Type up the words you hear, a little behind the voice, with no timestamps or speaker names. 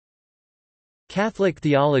Catholic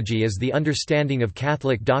theology is the understanding of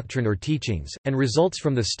Catholic doctrine or teachings, and results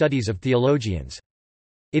from the studies of theologians.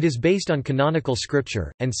 It is based on canonical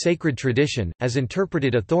scripture, and sacred tradition, as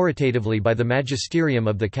interpreted authoritatively by the magisterium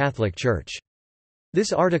of the Catholic Church.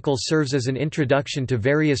 This article serves as an introduction to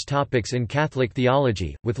various topics in Catholic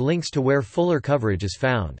theology, with links to where fuller coverage is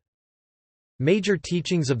found. Major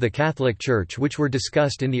teachings of the Catholic Church which were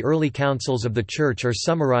discussed in the early councils of the Church are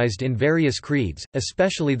summarized in various creeds,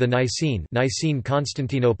 especially the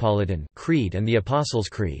Nicene-Constantinopolitan Creed and the Apostles'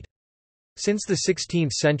 Creed. Since the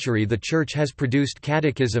 16th century the Church has produced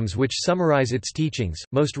catechisms which summarize its teachings.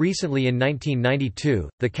 Most recently in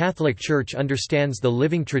 1992, the Catholic Church understands the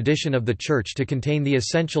living tradition of the Church to contain the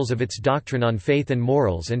essentials of its doctrine on faith and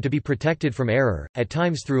morals and to be protected from error, at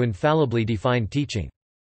times through infallibly defined teaching.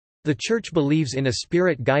 The Church believes in a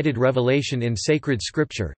Spirit-guided revelation in sacred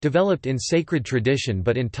scripture, developed in sacred tradition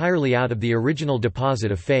but entirely out of the original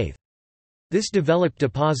deposit of faith. This developed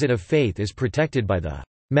deposit of faith is protected by the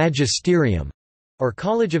magisterium, or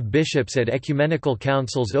College of Bishops at ecumenical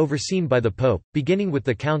councils overseen by the Pope, beginning with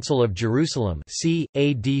the Council of Jerusalem c.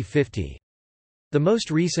 AD 50. The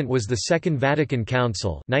most recent was the Second Vatican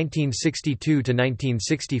Council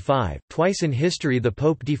 1962–1965. Twice in history the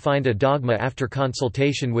Pope defined a dogma after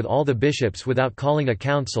consultation with all the bishops without calling a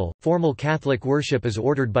council. Formal Catholic worship is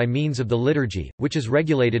ordered by means of the liturgy, which is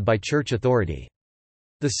regulated by church authority.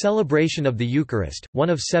 The celebration of the Eucharist, one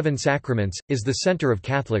of 7 sacraments, is the center of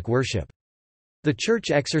Catholic worship. The Church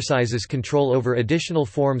exercises control over additional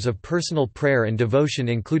forms of personal prayer and devotion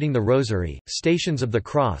including the Rosary, Stations of the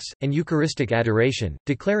Cross, and Eucharistic adoration,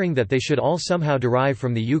 declaring that they should all somehow derive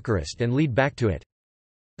from the Eucharist and lead back to it.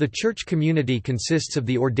 The Church community consists of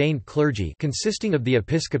the ordained clergy consisting of the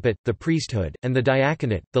episcopate, the priesthood, and the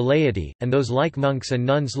diaconate, the laity, and those like monks and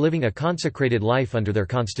nuns living a consecrated life under their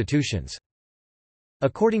constitutions.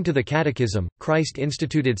 According to the Catechism, Christ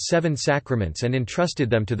instituted 7 sacraments and entrusted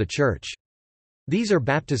them to the Church. These are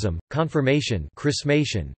baptism, confirmation,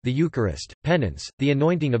 chrismation, the Eucharist, penance, the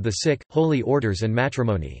anointing of the sick, holy orders and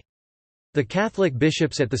matrimony. The Catholic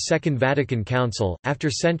bishops at the Second Vatican Council, after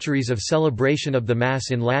centuries of celebration of the Mass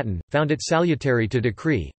in Latin, found it salutary to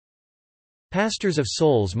decree, "Pastors of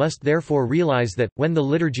souls must therefore realize that, when the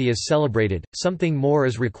liturgy is celebrated, something more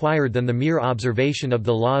is required than the mere observation of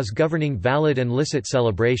the laws governing valid and licit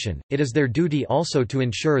celebration. It is their duty also to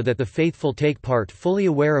ensure that the faithful take part fully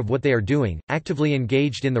aware of what they are doing, actively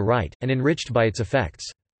engaged in the rite, and enriched by its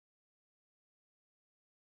effects."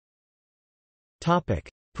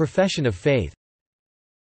 Profession of faith.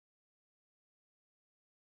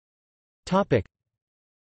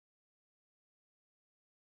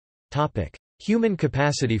 Human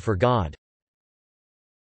capacity for God.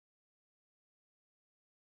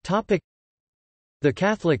 The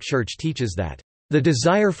Catholic Church teaches that, "The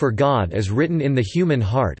desire for God is written in the human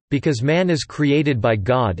heart, because man is created by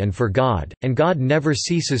God and for God, and God never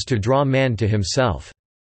ceases to draw man to himself."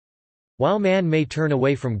 While man may turn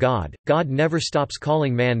away from God, God never stops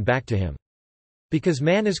calling man back to him. Because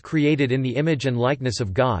man is created in the image and likeness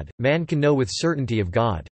of God, man can know with certainty of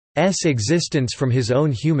God's existence from his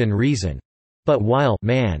own human reason. But while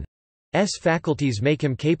man's faculties make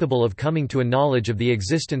him capable of coming to a knowledge of the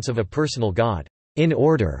existence of a personal God, in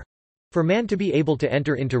order for man to be able to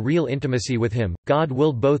enter into real intimacy with him, God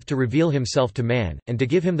willed both to reveal himself to man, and to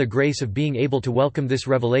give him the grace of being able to welcome this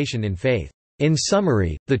revelation in faith. In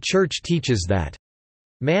summary, the Church teaches that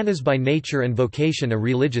man is by nature and vocation a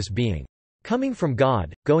religious being. Coming from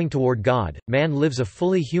God, going toward God, man lives a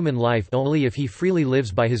fully human life only if he freely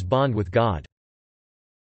lives by his bond with God.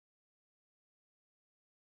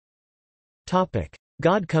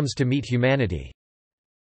 God comes to meet humanity.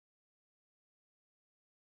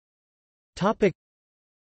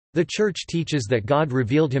 The Church teaches that God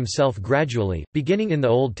revealed himself gradually, beginning in the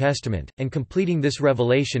Old Testament, and completing this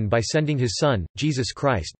revelation by sending his Son, Jesus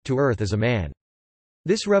Christ, to earth as a man.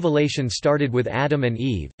 This revelation started with Adam and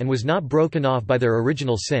Eve, and was not broken off by their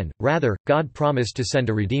original sin, rather, God promised to send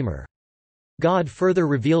a Redeemer. God further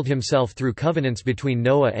revealed himself through covenants between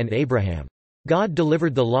Noah and Abraham. God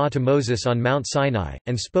delivered the law to Moses on Mount Sinai,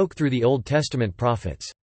 and spoke through the Old Testament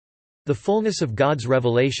prophets. The fullness of God's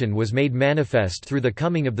revelation was made manifest through the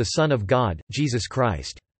coming of the Son of God, Jesus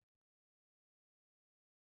Christ.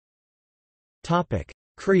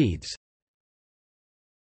 Creeds.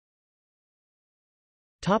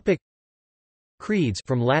 Creeds,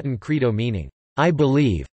 from Latin credo meaning, "I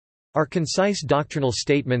believe," are concise doctrinal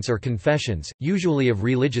statements or confessions, usually of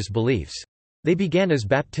religious beliefs. They began as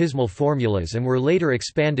baptismal formulas and were later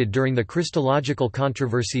expanded during the Christological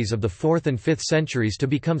controversies of the 4th and 5th centuries to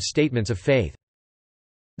become statements of faith.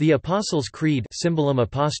 The Apostles' Creed, Symbolum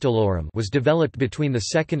Apostolorum, was developed between the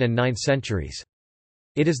 2nd and 9th centuries.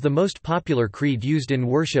 It is the most popular creed used in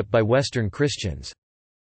worship by Western Christians.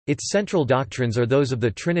 Its central doctrines are those of the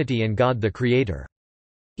Trinity and God the Creator.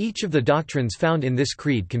 Each of the doctrines found in this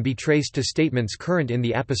creed can be traced to statements current in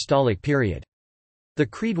the apostolic period. The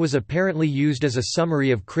creed was apparently used as a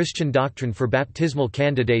summary of Christian doctrine for baptismal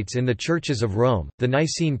candidates in the churches of Rome. The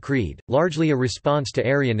Nicene Creed, largely a response to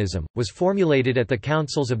Arianism, was formulated at the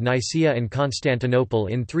councils of Nicaea and Constantinople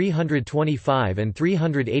in 325 and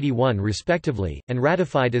 381 respectively, and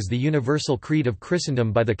ratified as the Universal Creed of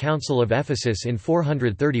Christendom by the Council of Ephesus in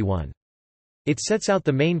 431. It sets out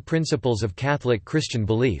the main principles of Catholic Christian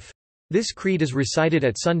belief. This creed is recited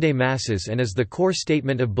at Sunday Masses and is the core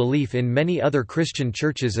statement of belief in many other Christian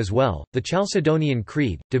churches as well. The Chalcedonian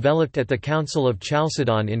Creed, developed at the Council of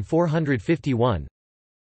Chalcedon in 451,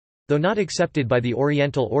 though not accepted by the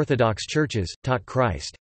Oriental Orthodox churches, taught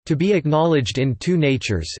Christ to be acknowledged in two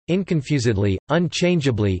natures, inconfusedly,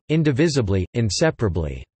 unchangeably, indivisibly,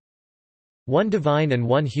 inseparably. One divine and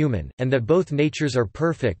one human, and that both natures are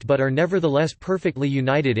perfect but are nevertheless perfectly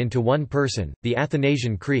united into one person. The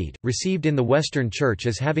Athanasian Creed, received in the Western Church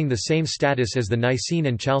as having the same status as the Nicene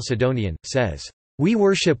and Chalcedonian, says, "We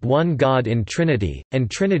worship one God in Trinity, and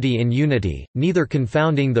Trinity in unity, neither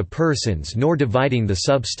confounding the persons nor dividing the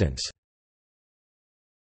substance."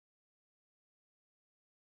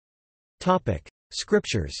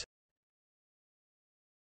 Scriptures.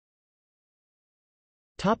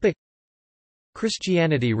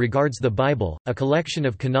 Christianity regards the Bible, a collection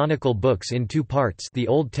of canonical books in two parts, the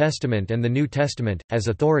Old Testament and the New Testament, as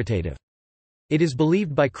authoritative. It is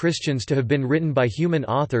believed by Christians to have been written by human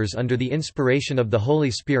authors under the inspiration of the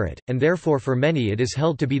Holy Spirit, and therefore for many it is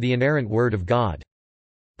held to be the inerrant Word of God.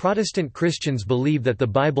 Protestant Christians believe that the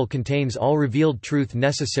Bible contains all revealed truth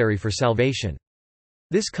necessary for salvation.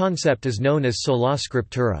 This concept is known as sola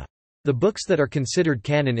scriptura. The books that are considered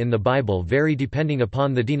canon in the Bible vary depending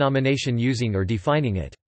upon the denomination using or defining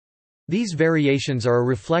it. These variations are a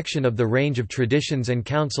reflection of the range of traditions and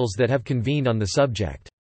councils that have convened on the subject.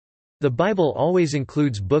 The Bible always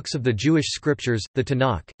includes books of the Jewish scriptures, the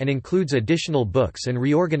Tanakh, and includes additional books and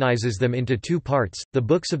reorganizes them into two parts, the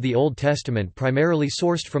books of the Old Testament primarily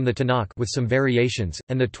sourced from the Tanakh with some variations,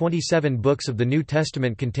 and the 27 books of the New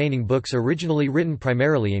Testament containing books originally written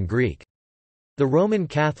primarily in Greek. The Roman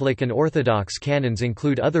Catholic and Orthodox canons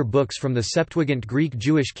include other books from the Septuagint Greek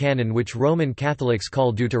Jewish canon which Roman Catholics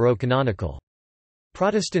call deuterocanonical.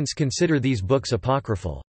 Protestants consider these books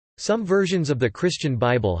apocryphal. Some versions of the Christian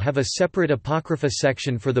Bible have a separate Apocrypha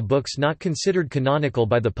section for the books not considered canonical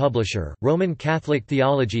by the publisher. Roman Catholic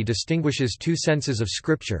theology distinguishes two senses of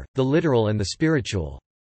Scripture, the literal and the spiritual.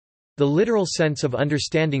 The literal sense of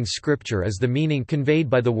understanding Scripture is the meaning conveyed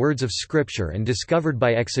by the words of Scripture and discovered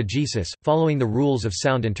by exegesis, following the rules of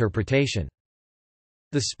sound interpretation.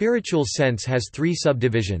 The spiritual sense has three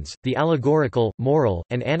subdivisions, the allegorical, moral,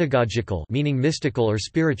 and anagogical, meaning mystical or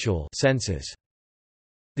spiritual, senses.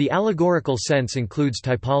 The allegorical sense includes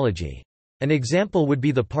typology. An example would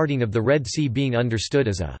be the parting of the Red Sea being understood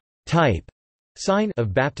as a type sign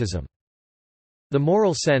of baptism. The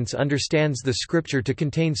moral sense understands the Scripture to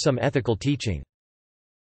contain some ethical teaching.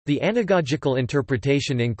 The anagogical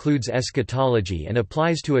interpretation includes eschatology and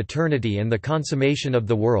applies to eternity and the consummation of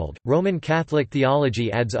the world. Roman Catholic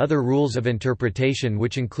theology adds other rules of interpretation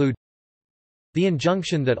which include the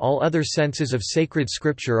injunction that all other senses of sacred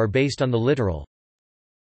Scripture are based on the literal,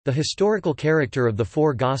 the historical character of the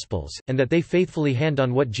four Gospels, and that they faithfully hand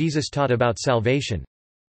on what Jesus taught about salvation,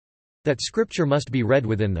 that Scripture must be read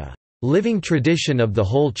within the living tradition of the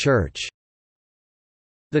whole Church.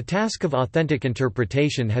 The task of authentic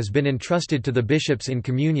interpretation has been entrusted to the bishops in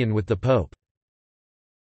communion with the Pope.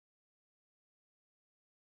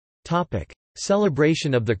 Topic: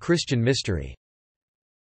 Celebration of the Christian mystery.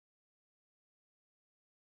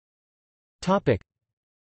 Topic: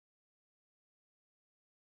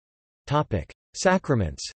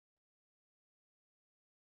 Sacraments.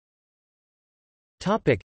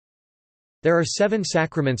 Topic: There are 7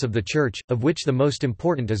 sacraments of the Church, of which the most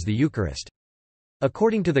important is the Eucharist.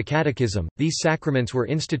 According to the Catechism, these sacraments were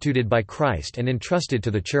instituted by Christ and entrusted to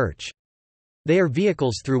the Church. They are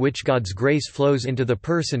vehicles through which God's grace flows into the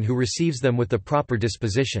person who receives them with the proper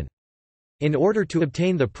disposition. In order to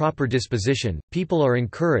obtain the proper disposition, people are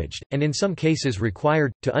encouraged, and in some cases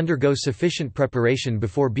required, to undergo sufficient preparation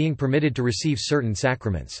before being permitted to receive certain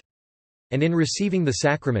sacraments. And in receiving the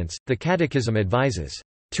sacraments, the Catechism advises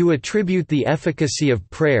to attribute the efficacy of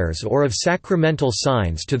prayers or of sacramental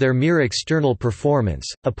signs to their mere external performance,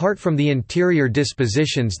 apart from the interior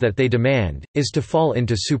dispositions that they demand, is to fall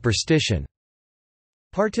into superstition.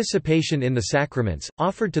 Participation in the sacraments,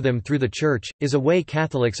 offered to them through the Church, is a way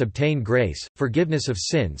Catholics obtain grace, forgiveness of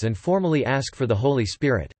sins and formally ask for the Holy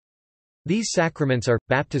Spirit. These sacraments are,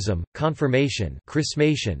 baptism, confirmation,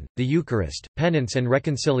 chrismation, the Eucharist, penance and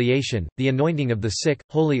reconciliation, the anointing of the sick,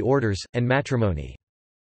 holy orders, and matrimony.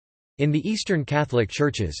 In the Eastern Catholic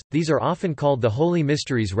Churches, these are often called the Holy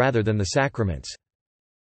Mysteries rather than the sacraments.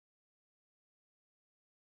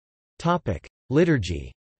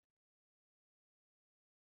 Liturgy.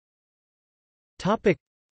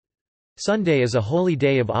 Sunday is a holy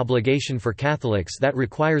day of obligation for Catholics that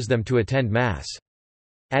requires them to attend Mass.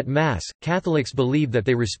 At Mass, Catholics believe that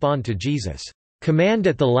they respond to Jesus' command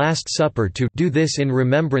at the Last Supper to do this in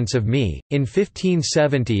remembrance of me. In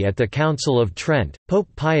 1570 at the Council of Trent, Pope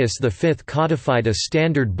Pius V codified a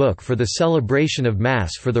standard book for the celebration of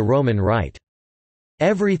Mass for the Roman Rite.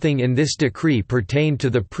 Everything in this decree pertained to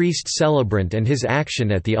the priest-celebrant and his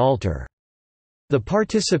action at the altar. The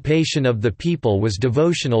participation of the people was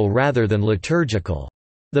devotional rather than liturgical.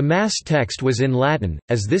 The Mass text was in Latin,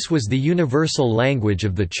 as this was the universal language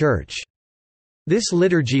of the Church. This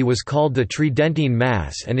liturgy was called the Tridentine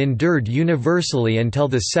Mass and endured universally until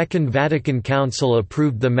the Second Vatican Council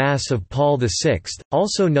approved the Mass of Paul VI,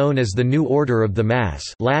 also known as the New Order of the Mass,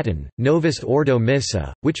 Latin, Novus Ordo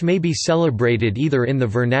Missa, which may be celebrated either in the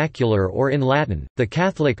vernacular or in Latin. The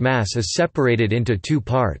Catholic Mass is separated into two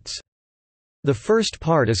parts. The first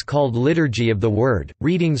part is called Liturgy of the Word.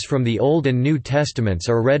 Readings from the Old and New Testaments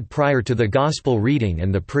are read prior to the Gospel reading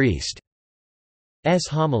and the priest's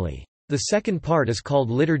homily. The second part is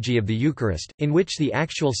called Liturgy of the Eucharist, in which the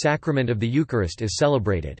actual sacrament of the Eucharist is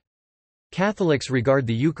celebrated. Catholics regard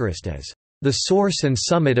the Eucharist as the source and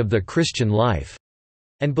summit of the Christian life,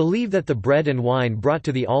 and believe that the bread and wine brought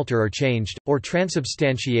to the altar are changed, or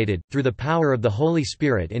transubstantiated, through the power of the Holy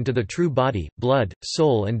Spirit into the true body, blood,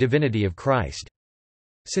 soul and divinity of Christ.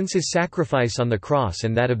 Since his sacrifice on the cross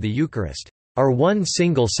and that of the Eucharist are one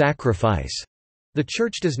single sacrifice, the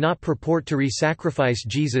Church does not purport to re-sacrifice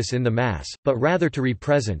Jesus in the Mass, but rather to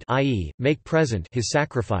re-present, i.e., make present his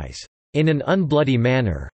sacrifice in an unbloody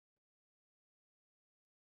manner.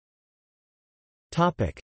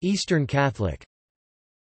 Eastern Catholic.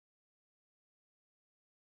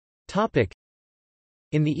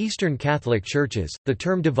 In the Eastern Catholic Churches, the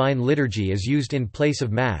term Divine Liturgy is used in place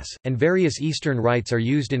of Mass, and various Eastern rites are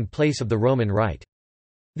used in place of the Roman Rite.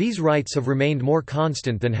 These rites have remained more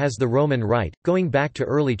constant than has the Roman Rite, going back to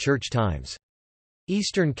early Church times.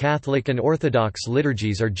 Eastern Catholic and Orthodox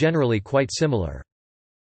liturgies are generally quite similar.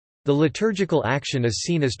 The liturgical action is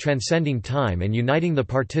seen as transcending time and uniting the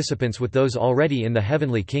participants with those already in the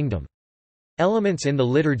heavenly kingdom. Elements in the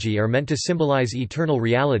liturgy are meant to symbolize eternal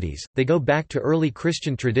realities. They go back to early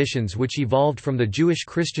Christian traditions which evolved from the Jewish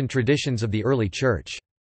Christian traditions of the early Church.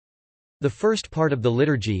 The first part of the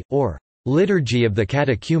liturgy, or Liturgy of the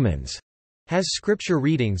Catechumens, has scripture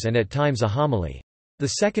readings and at times a homily. The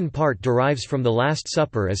second part derives from the Last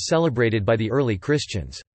Supper as celebrated by the early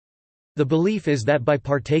Christians. The belief is that by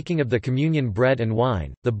partaking of the communion bread and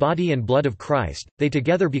wine, the body and blood of Christ, they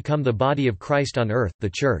together become the body of Christ on earth,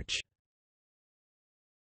 the Church.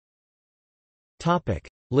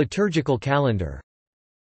 Liturgical calendar.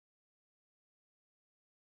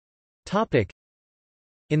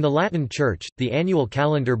 In the Latin Church, the annual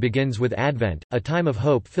calendar begins with Advent, a time of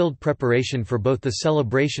hope-filled preparation for both the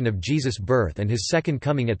celebration of Jesus' birth and his second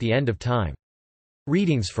coming at the end of time.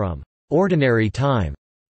 Readings from ordinary time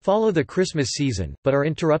follow the Christmas season, but are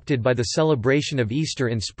interrupted by the celebration of Easter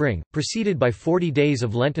in spring, preceded by 40 days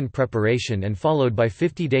of Lenten preparation and followed by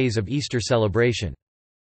 50 days of Easter celebration.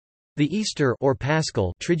 The Easter or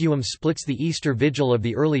Paschal Triduum splits the Easter Vigil of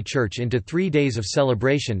the early Church into 3 days of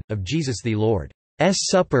celebration, of Jesus the Lord's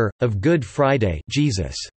Supper, of Good Friday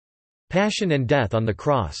Jesus' Passion and Death on the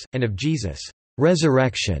Cross, and of Jesus'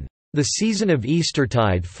 Resurrection. The season of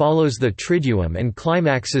Eastertide follows the Triduum and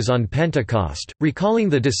climaxes on Pentecost, recalling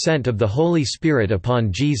the descent of the Holy Spirit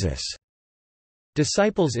upon Jesus'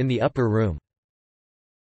 disciples in the upper room.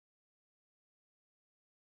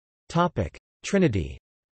 Trinity.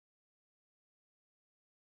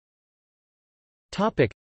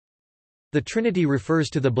 The Trinity refers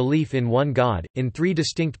to the belief in one God, in three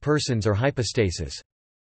distinct persons or hypostases.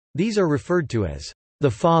 These are referred to as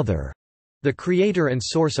the Father, the Creator and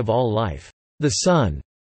source of all life; the Son,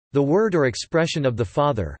 the Word or expression of the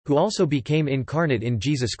Father, who also became incarnate in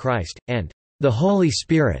Jesus Christ; and the Holy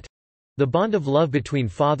Spirit, the bond of love between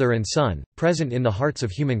Father and Son, present in the hearts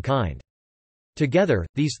of humankind. Together,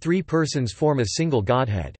 these three persons form a single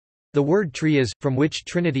Godhead. The word trias, from which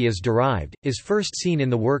Trinity is derived, is first seen in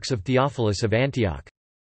the works of Theophilus of Antioch.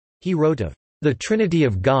 He wrote of The Trinity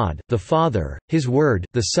of God, the Father, His Word,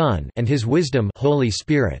 the Son, and His Wisdom, Holy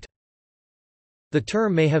Spirit. The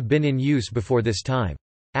term may have been in use before this time.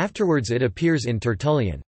 Afterwards it appears in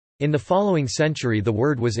Tertullian. In the following century the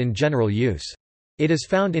word was in general use. It is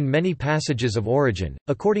found in many passages of Origen.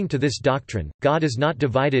 According to this doctrine, God is not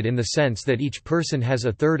divided in the sense that each person has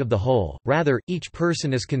a third of the whole, rather, each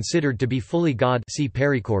person is considered to be fully God. See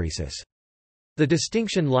perichoresis. The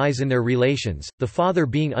distinction lies in their relations, the Father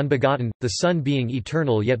being unbegotten, the Son being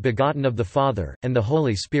eternal yet begotten of the Father, and the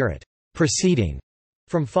Holy Spirit proceeding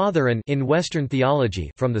from Father and, in Western theology,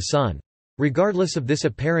 from the Son. Regardless of this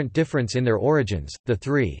apparent difference in their origins, the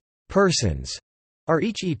three persons are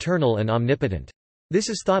each eternal and omnipotent. This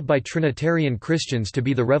is thought by Trinitarian Christians to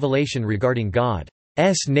be the revelation regarding God's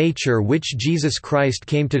nature which Jesus Christ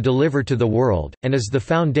came to deliver to the world, and is the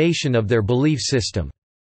foundation of their belief system.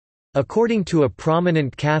 According to a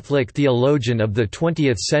prominent Catholic theologian of the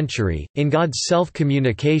 20th century, in God's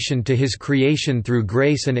self-communication to His creation through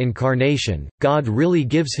grace and incarnation, God really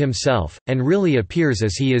gives Himself, and really appears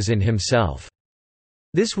as He is in Himself.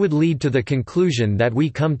 This would lead to the conclusion that we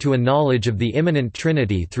come to a knowledge of the immanent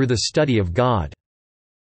Trinity through the study of God's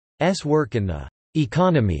work in the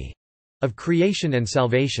economy of creation and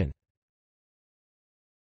salvation.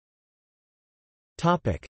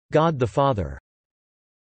 God the Father.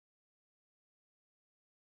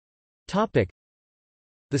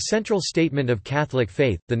 The central statement of Catholic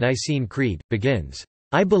faith, the Nicene Creed, begins,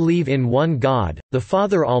 "I believe in one God, the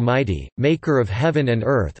Father Almighty, maker of heaven and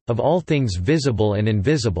earth, of all things visible and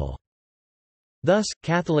invisible." Thus,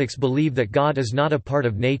 Catholics believe that God is not a part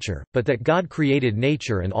of nature, but that God created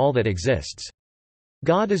nature and all that exists.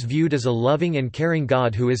 God is viewed as a loving and caring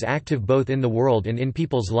God who is active both in the world and in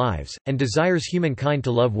people's lives, and desires humankind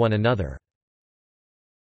to love one another.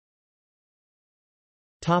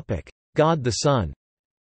 God the Son.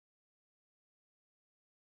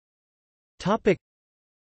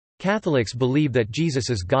 Catholics believe that Jesus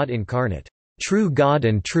is God incarnate, true God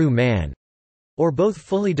and true man, or both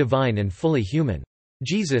fully divine and fully human.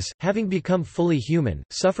 Jesus, having become fully human,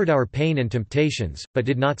 suffered our pain and temptations, but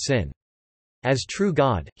did not sin. As true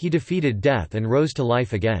God, He defeated death and rose to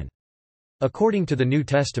life again. According to the New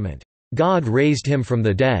Testament, God raised Him from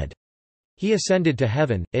the dead. He ascended to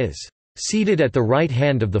heaven, is seated at the right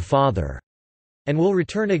hand of the Father, and will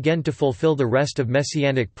return again to fulfill the rest of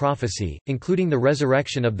messianic prophecy, including the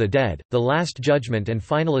resurrection of the dead, the last judgment and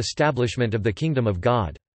final establishment of the kingdom of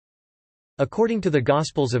God. According to the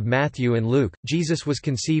Gospels of Matthew and Luke, Jesus was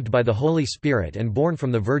conceived by the Holy Spirit and born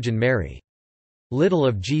from the Virgin Mary. Little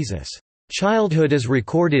of Jesus' childhood is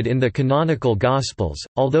recorded in the canonical Gospels,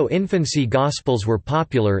 although infancy Gospels were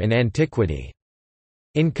popular in antiquity.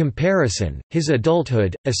 In comparison, his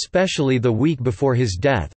adulthood, especially the week before his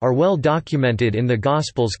death, are well documented in the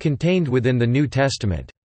Gospels contained within the New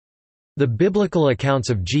Testament. The biblical accounts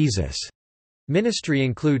of Jesus' ministry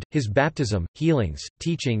include, his baptism, healings,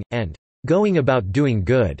 teaching, and going about doing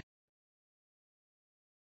good.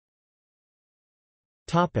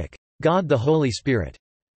 God the Holy Spirit.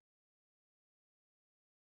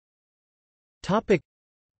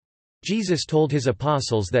 Jesus told his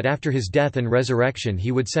apostles that after his death and resurrection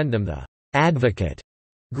he would send them the Advocate,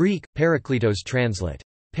 Greek, Parakletos translate.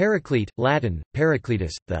 Paraclete, Latin,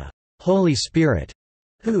 Paracletus, the Holy Spirit,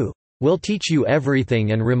 who will teach you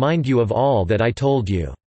everything and remind you of all that I told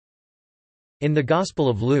you. In the Gospel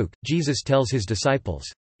of Luke, Jesus tells his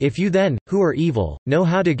disciples, "If you then, who are evil, know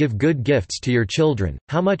how to give good gifts to your children,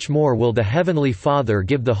 how much more will the Heavenly Father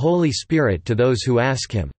give the Holy Spirit to those who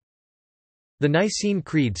ask Him?" The Nicene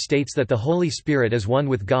Creed states that the Holy Spirit is one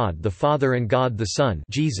with God the Father and God the Son,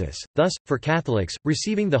 Jesus. Thus, for Catholics,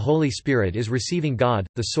 receiving the Holy Spirit is receiving God,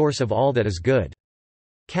 the source of all that is good.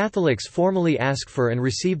 Catholics formally ask for and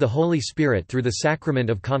receive the Holy Spirit through the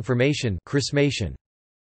sacrament of confirmation, chrismation.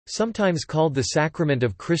 Sometimes called the sacrament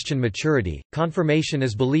of Christian maturity, confirmation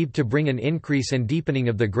is believed to bring an increase and deepening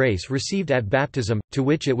of the grace received at baptism, to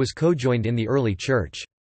which it was cojoined in the early Church.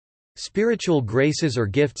 Spiritual graces or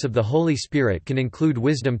gifts of the Holy Spirit can include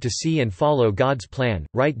wisdom to see and follow God's plan,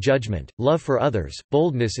 right judgment, love for others,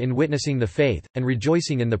 boldness in witnessing the faith, and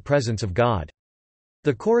rejoicing in the presence of God.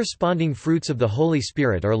 The corresponding fruits of the Holy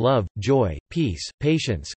Spirit are love, joy, peace,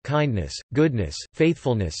 patience, kindness, goodness,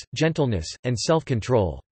 faithfulness, gentleness, and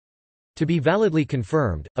self-control. To be validly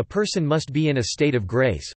confirmed, a person must be in a state of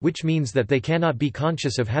grace, which means that they cannot be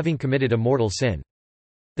conscious of having committed a mortal sin.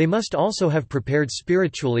 They must also have prepared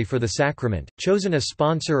spiritually for the sacrament, chosen a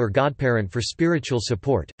sponsor or godparent for spiritual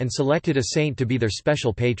support, and selected a saint to be their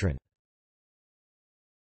special patron.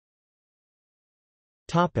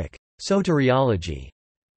 Soteriology.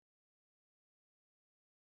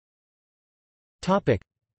 Topic.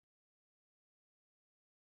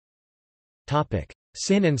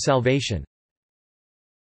 Sin and salvation.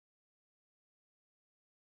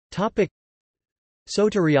 Topic.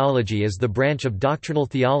 Soteriology is the branch of doctrinal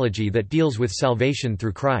theology that deals with salvation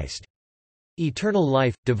through Christ. Eternal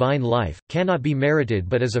life, divine life, cannot be merited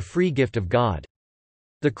but is a free gift of God.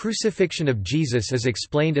 The crucifixion of Jesus is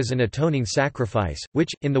explained as an atoning sacrifice,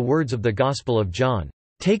 which, in the words of the Gospel of John,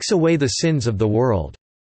 takes away the sins of the world.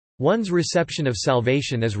 One's reception of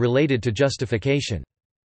salvation is related to justification.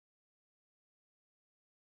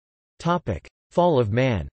 Topic: Fall of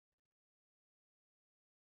man.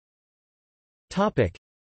 Topic: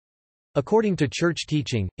 According to church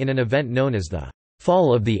teaching, in an event known as the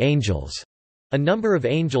Fall of the Angels, a number of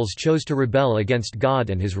angels chose to rebel against God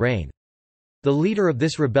and his reign. The leader of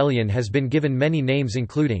this rebellion has been given many names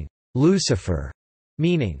including Lucifer,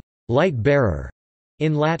 meaning light bearer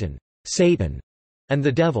in Latin, Satan, and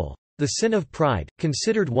the devil. The sin of pride,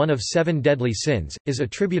 considered one of 7 deadly sins, is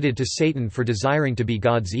attributed to Satan for desiring to be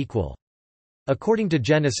God's equal. According to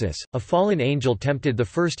Genesis, a fallen angel tempted the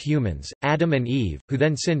first humans, Adam and Eve, who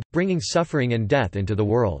then sinned, bringing suffering and death into the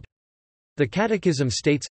world. The Catechism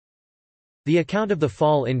states, the account of the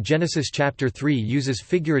fall in Genesis chapter 3 uses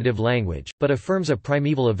figurative language, but affirms a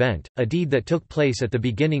primeval event, a deed that took place at the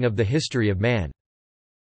beginning of the history of man.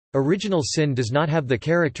 Original sin does not have the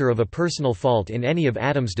character of a personal fault in any of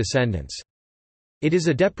Adam's descendants. It is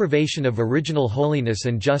a deprivation of original holiness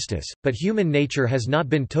and justice, but human nature has not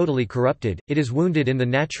been totally corrupted, it is wounded in the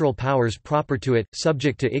natural powers proper to it,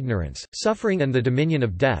 subject to ignorance, suffering and the dominion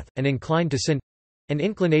of death, and inclined to sin—an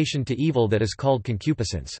inclination to evil that is called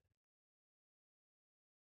concupiscence.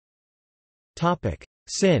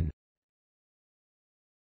 Sin.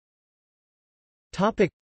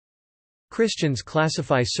 Christians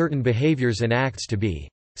classify certain behaviors and acts to be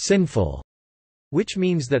sinful, which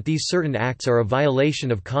means that these certain acts are a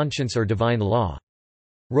violation of conscience or divine law.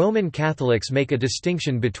 Roman Catholics make a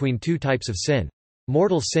distinction between 2 types of sin.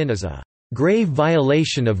 Mortal sin is a grave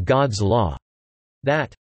violation of God's law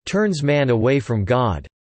that turns man away from God,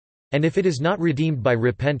 and if it is not redeemed by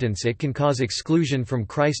repentance it can cause exclusion from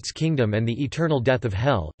Christ's kingdom and the eternal death of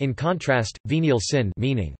hell. In contrast, venial sin,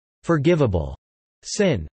 meaning forgivable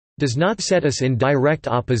sin, does not set us in direct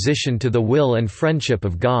opposition to the will and friendship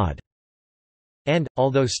of God, and,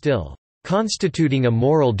 although still constituting a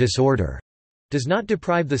moral disorder, does not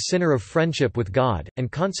deprive the sinner of friendship with God,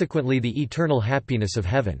 and consequently the eternal happiness of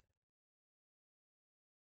heaven.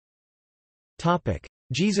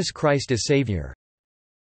 Jesus Christ as Savior.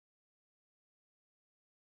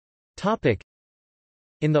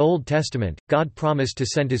 In the Old Testament, God promised to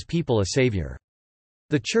send his people a Savior.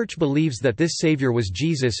 The Church believes that this Savior was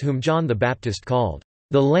Jesus, whom John the Baptist called,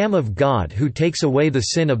 "the Lamb of God who takes away the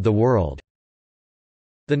sin of the world."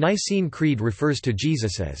 The Nicene Creed refers to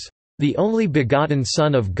Jesus as, "the only begotten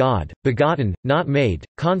Son of God, begotten, not made,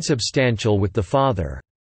 consubstantial with the Father.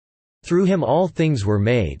 Through him all things were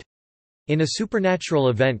made." In a supernatural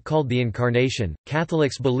event called the Incarnation,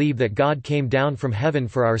 Catholics believe that God came down from heaven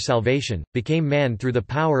for our salvation, became man through the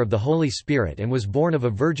power of the Holy Spirit and was born of a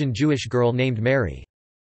virgin Jewish girl named Mary.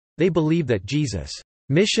 They believe that Jesus'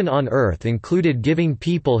 mission on earth included giving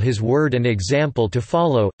people his word and example to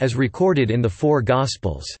follow, as recorded in the 4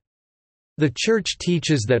 Gospels. The Church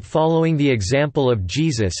teaches that following the example of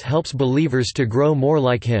Jesus helps believers to grow more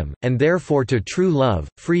like him, and therefore to true love,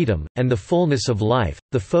 freedom, and the fullness of life.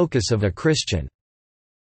 The focus of a Christian's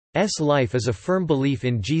life is a firm belief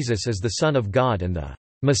in Jesus as the Son of God and the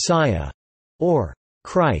Messiah, or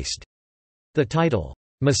Christ. The title,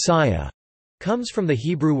 Messiah, comes from the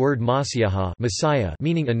Hebrew word Masiah, Messiah,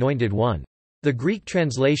 meaning anointed one. The Greek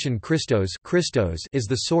translation Christos is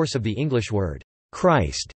the source of the English word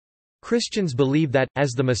Christ. Christians believe that,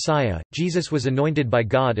 as the Messiah, Jesus was anointed by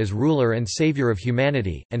God as ruler and savior of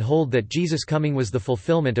humanity, and hold that Jesus' coming was the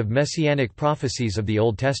fulfillment of messianic prophecies of the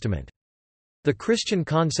Old Testament. The Christian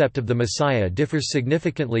concept of the Messiah differs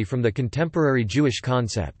significantly from the contemporary Jewish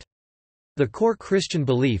concept. The core Christian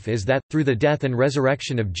belief is that, through the death and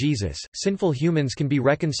resurrection of Jesus, sinful humans can be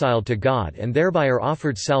reconciled to God and thereby are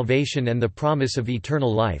offered salvation and the promise of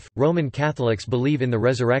eternal life. Roman Catholics believe in the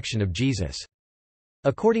resurrection of Jesus.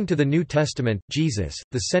 According to the New Testament, Jesus,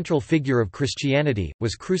 the central figure of Christianity,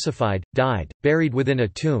 was crucified, died, buried within a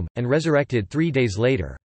tomb, and resurrected 3 days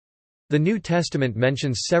later. The New Testament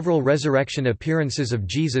mentions several resurrection appearances of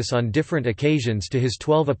Jesus on different occasions to his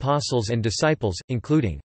 12 apostles and disciples,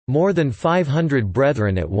 including more than 500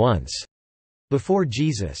 brethren at once. Before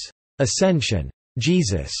Jesus' ascension,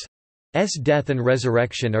 Jesus' death and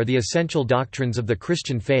resurrection are the essential doctrines of the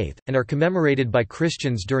Christian faith, and are commemorated by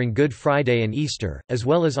Christians during Good Friday and Easter, as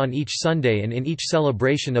well as on each Sunday and in each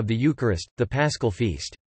celebration of the Eucharist, the Paschal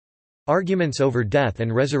Feast. Arguments over death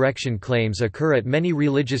and resurrection claims occur at many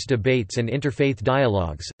religious debates and interfaith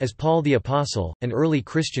dialogues, as Paul the Apostle, an early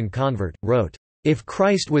Christian convert, wrote, "If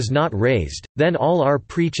Christ was not raised, then all our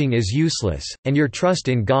preaching is useless, and your trust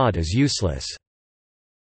in God is useless."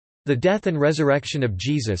 The death and resurrection of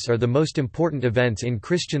Jesus are the most important events in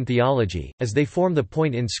Christian theology, as they form the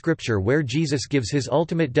point in Scripture where Jesus gives his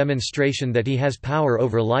ultimate demonstration that he has power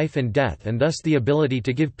over life and death and thus the ability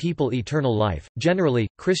to give people eternal life. Generally,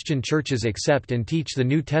 Christian churches accept and teach the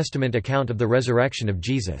New Testament account of the resurrection of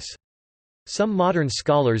Jesus. Some modern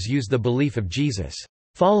scholars use the belief of Jesus'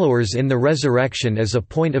 followers in the resurrection as a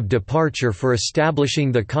point of departure for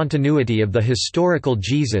establishing the continuity of the historical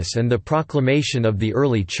Jesus and the proclamation of the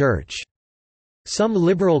early Church. Some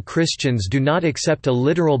liberal Christians do not accept a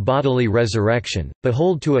literal bodily resurrection, but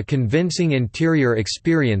hold to a convincing interior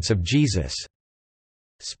experience of Jesus'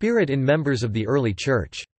 Spirit in members of the early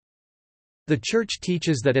Church. The Church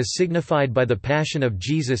teaches that as signified by the Passion of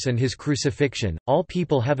Jesus and his crucifixion, all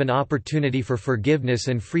people have an opportunity for forgiveness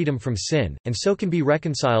and freedom from sin, and so can be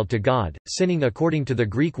reconciled to God, sinning according to the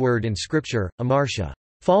Greek word in Scripture, amartia,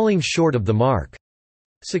 falling short of the mark.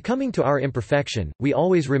 Succumbing to our imperfection, we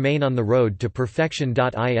always remain on the road to perfection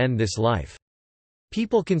in this life.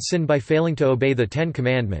 People can sin by failing to obey the Ten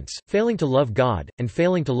Commandments, failing to love God, and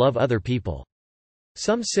failing to love other people.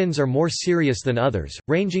 Some sins are more serious than others,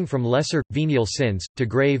 ranging from lesser, venial sins, to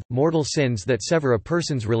grave, mortal sins that sever a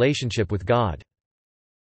person's relationship with God.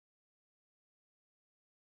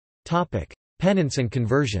 Penance and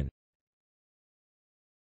conversion.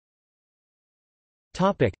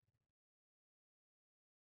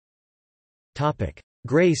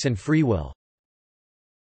 Grace and free will.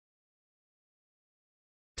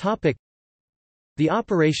 The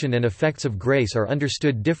operation and effects of grace are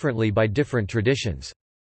understood differently by different traditions.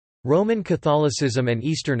 Roman Catholicism and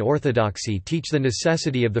Eastern Orthodoxy teach the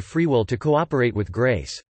necessity of the free will to cooperate with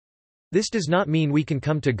grace. This does not mean we can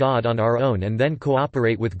come to God on our own and then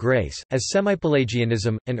cooperate with grace, as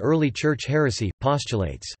Semi-Pelagianism, an early church heresy,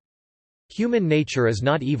 postulates. Human nature is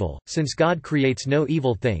not evil, since God creates no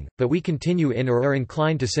evil thing, but we continue in or are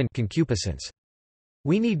inclined to sin, concupiscence.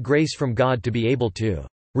 We need grace from God to be able to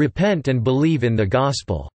repent and believe in the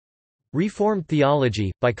gospel. Reformed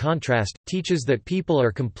theology, by contrast, teaches that people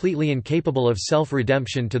are completely incapable of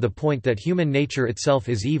self-redemption to the point that human nature itself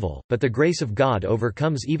is evil, but the grace of God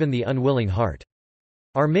overcomes even the unwilling heart.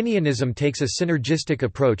 Arminianism takes a synergistic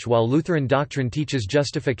approach while Lutheran doctrine teaches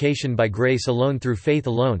justification by grace alone through faith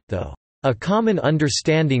alone, though a common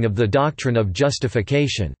understanding of the doctrine of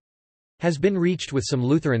justification has been reached with some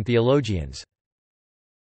Lutheran theologians.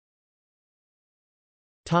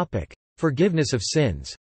 Forgiveness of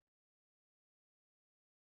sins.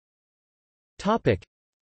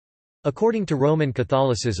 According to Roman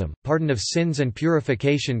Catholicism, pardon of sins and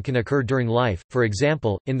purification can occur during life, for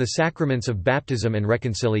example, in the sacraments of baptism and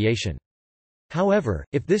reconciliation. However,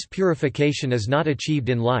 if this purification is not achieved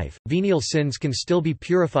in life, venial sins can still be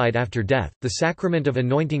purified after death. The sacrament of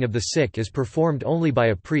anointing of the sick is performed only by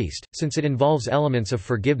a priest, since it involves elements of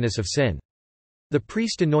forgiveness of sin. The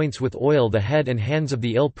priest anoints with oil the head and hands of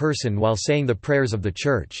the ill person while saying the prayers of the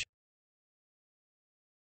Church.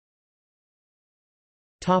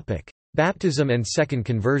 Baptism and second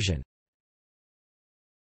conversion.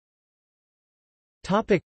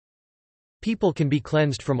 People can be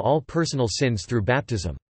cleansed from all personal sins through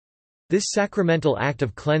baptism. This sacramental act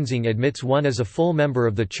of cleansing admits one as a full member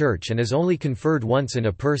of the Church and is only conferred once in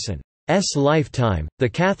a person's lifetime. The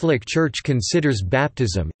Catholic Church considers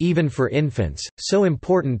baptism, even for infants, so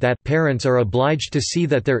important that parents are obliged to see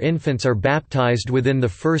that their infants are baptized within the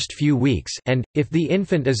first few weeks, and, if the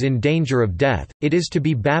infant is in danger of death, it is to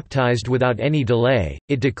be baptized without any delay.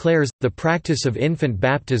 It declares, the practice of infant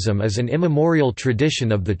baptism is an immemorial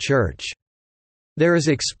tradition of the Church. There is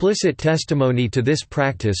explicit testimony to this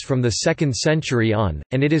practice from the 2nd century on,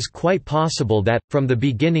 and it is quite possible that, from the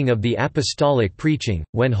beginning of the apostolic preaching,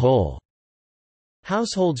 when whole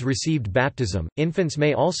households received baptism, infants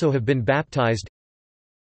may also have been baptized.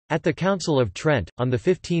 At the Council of Trent, on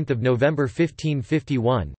 15 November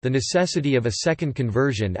 1551, the necessity of a second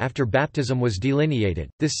conversion after baptism was delineated.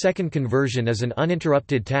 This second conversion is an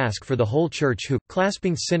uninterrupted task for the whole Church who,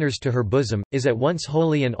 clasping sinners to her bosom, is at once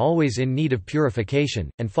holy and always in need of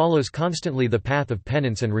purification, and follows constantly the path of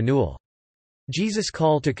penance and renewal. Jesus'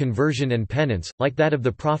 call to conversion and penance, like that of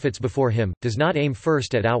the prophets before him, does not aim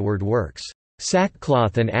first at outward works,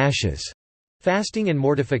 sackcloth and ashes, fasting and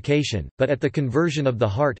mortification, but at the conversion of the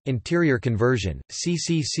heart, interior conversion,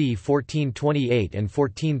 CCC 1428 and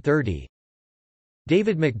 1430.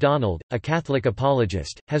 David MacDonald, a Catholic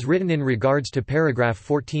apologist, has written in regards to paragraph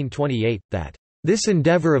 1428, that, "This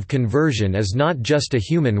endeavor of conversion is not just a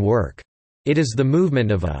human work. It is the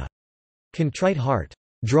movement of a contrite heart,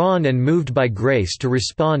 drawn and moved by grace to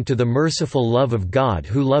respond to the merciful love of God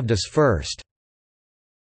who loved us first."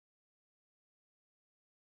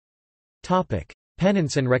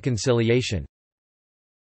 Penance and reconciliation.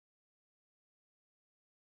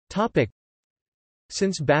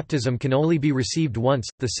 Since baptism can only be received once,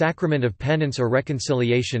 the sacrament of penance or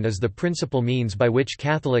reconciliation is the principal means by which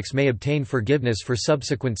Catholics may obtain forgiveness for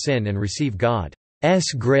subsequent sin and receive God's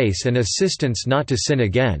grace and assistance not to sin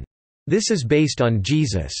again. This is based on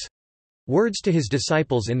Jesus' words to his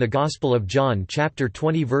disciples in the Gospel of John chapter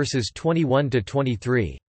 20 verses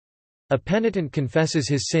 21–23. A penitent confesses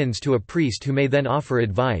his sins to a priest who may then offer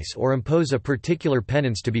advice or impose a particular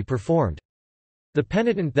penance to be performed. The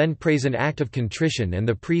penitent then prays an act of contrition and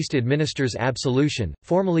the priest administers absolution,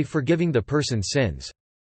 formally forgiving the person's sins.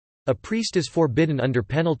 A priest is forbidden under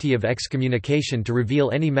penalty of excommunication to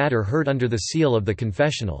reveal any matter heard under the seal of the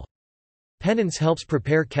confessional. Penance helps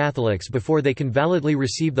prepare Catholics before they can validly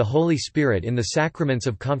receive the Holy Spirit in the sacraments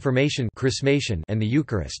of confirmation, chrismation, and the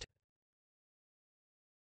Eucharist.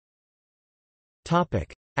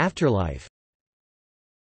 Afterlife.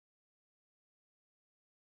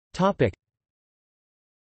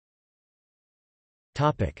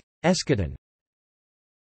 Eschaton.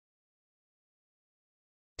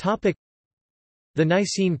 The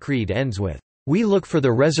Nicene Creed ends with, "We look for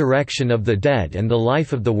the resurrection of the dead and the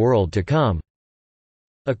life of the world to come."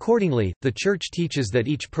 Accordingly, the Church teaches that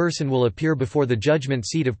each person will appear before the judgment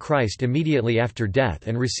seat of Christ immediately after death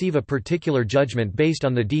and receive a particular judgment based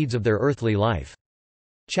on the deeds of their earthly life.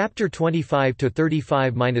 Chapter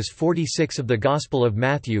 25–35–46 of the Gospel of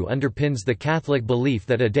Matthew underpins the Catholic belief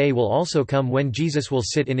that a day will also come when Jesus will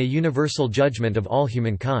sit in a universal judgment of all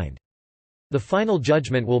humankind. The final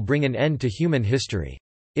judgment will bring an end to human history.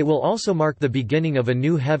 It will also mark the beginning of a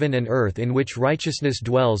new heaven and earth in which righteousness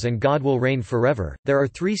dwells and God will reign forever. There are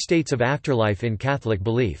three states of afterlife in Catholic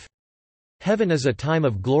belief. Heaven is a time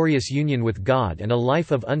of glorious union with God and a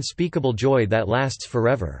life of unspeakable joy that lasts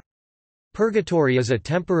forever. Purgatory is a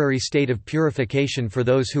temporary state of purification for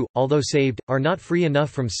those who, although saved, are not free enough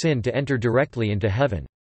from sin to enter directly into heaven.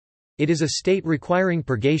 It is a state requiring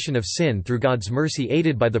purgation of sin through God's mercy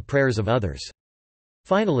aided by the prayers of others.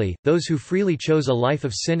 Finally, those who freely chose a life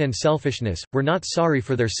of sin and selfishness, were not sorry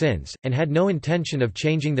for their sins, and had no intention of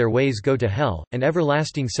changing their ways go to hell, an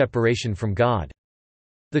everlasting separation from God.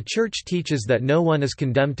 The Church teaches that no one is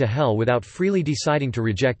condemned to hell without freely deciding to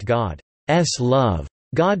reject God's love.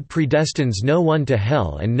 God predestines no one to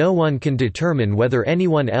hell and no one can determine whether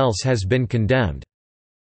anyone else has been condemned.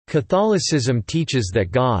 Catholicism teaches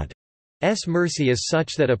that God's mercy is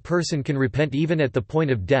such that a person can repent even at the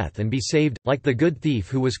point of death and be saved, like the good thief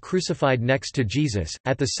who was crucified next to Jesus.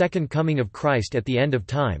 At the second coming of Christ at the end of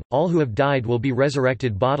time, all who have died will be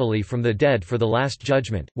resurrected bodily from the dead for the last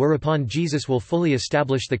judgment, whereupon Jesus will fully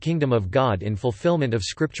establish the kingdom of God in fulfillment of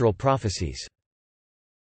scriptural prophecies.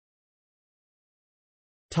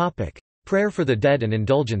 Prayer for the dead and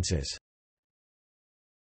indulgences.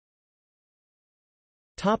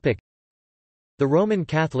 The Roman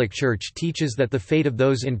Catholic Church teaches that the fate of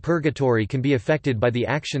those in purgatory can be affected by the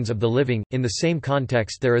actions of the living. In the same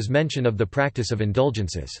context, there is mention of the practice of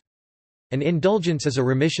indulgences. An indulgence is a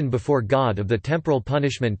remission before God of the temporal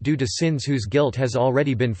punishment due to sins whose guilt has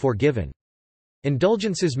already been forgiven.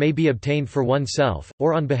 Indulgences may be obtained for oneself,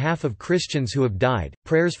 or on behalf of Christians who have died.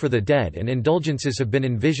 Prayers for the dead and indulgences have been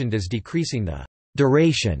envisioned as decreasing the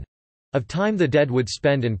duration of time the dead would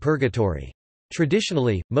spend in purgatory.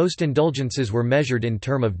 Traditionally, most indulgences were measured in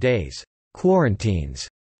term of days, quarantines,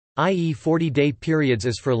 i.e. 40-day periods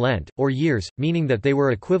as for Lent, or years, meaning that they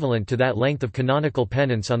were equivalent to that length of canonical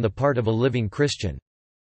penance on the part of a living Christian.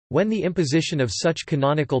 When the imposition of such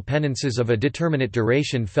canonical penances of a determinate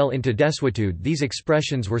duration fell into desuetude, these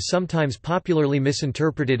expressions were sometimes popularly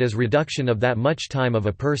misinterpreted as reduction of that much time of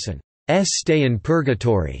a person's stay in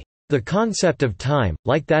purgatory. The concept of time,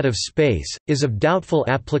 like that of space, is of doubtful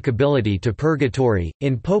applicability to purgatory.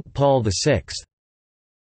 In Pope Paul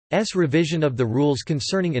VI's revision of the rules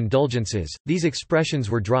concerning indulgences, these expressions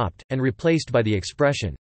were dropped, and replaced by the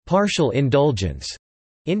expression, partial indulgence,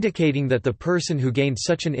 indicating that the person who gained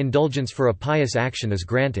such an indulgence for a pious action is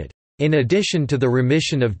granted, in addition to the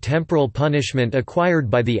remission of temporal punishment acquired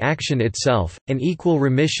by the action itself, an equal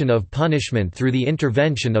remission of punishment through the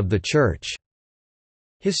intervention of the Church.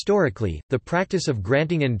 Historically, the practice of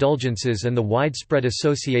granting indulgences and the widespread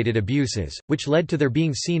associated abuses, which led to their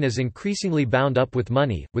being seen as increasingly bound up with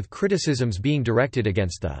money, with criticisms being directed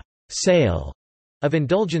against the sale of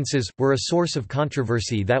indulgences, were a source of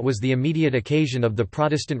controversy that was the immediate occasion of the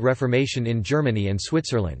Protestant Reformation in Germany and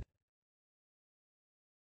Switzerland.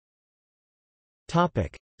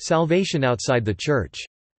 Salvation outside the Church.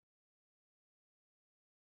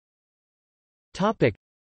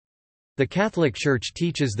 The Catholic Church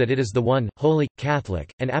teaches that it is the one, holy,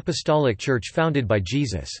 Catholic, and apostolic Church founded by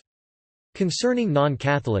Jesus. Concerning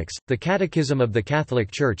non-Catholics, the Catechism of the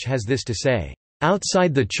Catholic Church has this to say,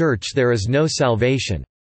 "Outside the Church there is no salvation."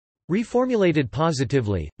 Reformulated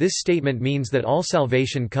positively, this statement means that all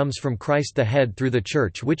salvation comes from Christ the head through the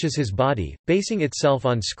Church, which is his body, basing itself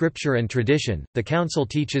on Scripture and tradition. The Council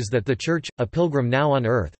teaches that the Church, a pilgrim now on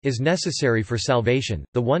earth, is necessary for salvation.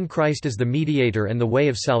 The one Christ is the mediator and the way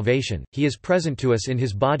of salvation. He is present to us in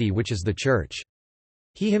his body, which is the Church.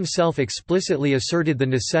 He himself explicitly asserted the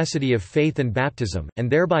necessity of faith and baptism, and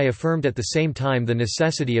thereby affirmed at the same time the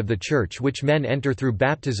necessity of the Church which men enter through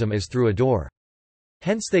baptism as through a door.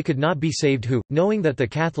 Hence they could not be saved who, knowing that the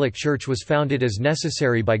Catholic Church was founded as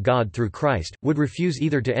necessary by God through Christ, would refuse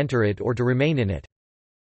either to enter it or to remain in it.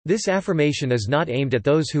 This affirmation is not aimed at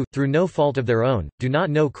those who, through no fault of their own, do not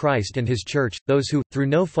know Christ and his Church, those who, through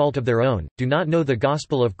no fault of their own, do not know the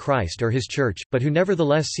gospel of Christ or his Church, but who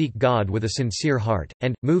nevertheless seek God with a sincere heart,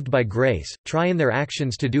 and, moved by grace, try in their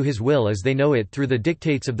actions to do his will as they know it through the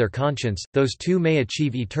dictates of their conscience. Those too may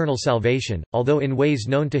achieve eternal salvation, although in ways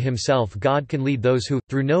known to himself God can lead those who,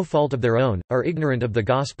 through no fault of their own, are ignorant of the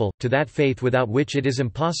gospel, to that faith without which it is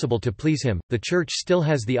impossible to please him. The Church still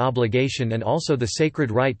has the obligation and also the sacred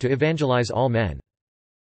right to evangelize all men.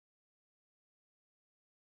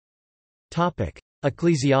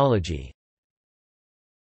 Ecclesiology.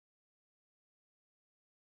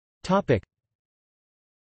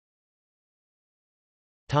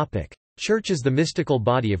 Church is the mystical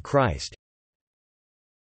body of Christ.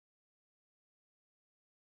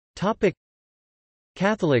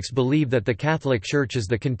 Catholics believe that the Catholic Church is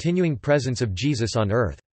the continuing presence of Jesus on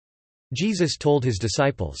earth. Jesus told his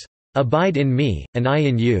disciples, "Abide in me, and I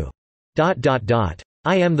in you.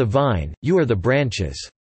 I am the vine, you are the branches."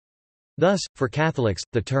 Thus, for Catholics,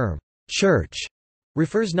 the term, "church"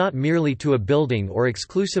 refers not merely to a building or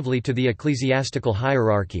exclusively to the ecclesiastical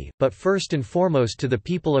hierarchy, but first and foremost to the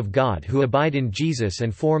people of God who abide in Jesus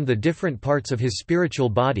and form the different parts of his spiritual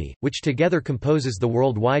body, which together composes the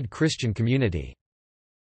worldwide Christian community.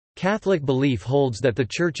 Catholic belief holds that the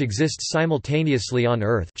Church exists simultaneously on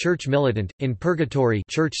earth, Church militant, in purgatory,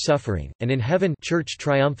 Church suffering, and in heaven, Church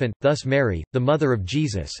triumphant. Thus Mary, the mother of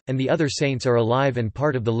Jesus, and the other saints are alive and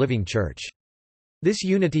part of the living Church. This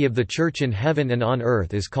unity of the Church in heaven and on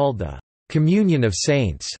earth is called the communion of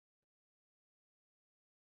saints.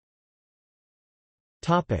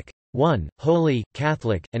 1. Holy,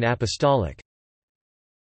 Catholic, and Apostolic.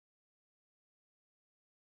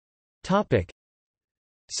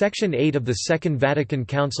 Section 8 of the Second Vatican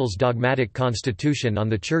Council's dogmatic constitution on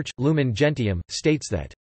the Church, Lumen Gentium, states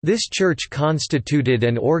that, "This Church constituted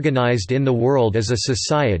and organized in the world as a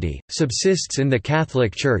society, subsists in the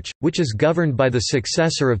Catholic Church, which is governed by the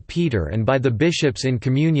successor of Peter and by the bishops in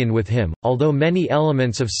communion with him, although many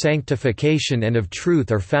elements of sanctification and of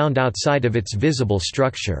truth are found outside of its visible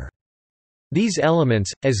structure. These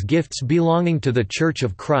elements, as gifts belonging to the Church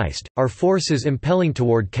of Christ, are forces impelling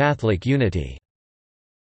toward Catholic unity."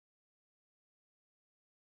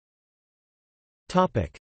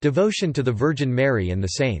 Devotion to the Virgin Mary and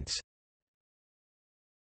the saints.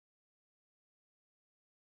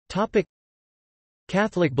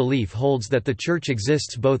 Catholic belief holds that the Church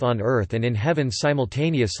exists both on earth and in heaven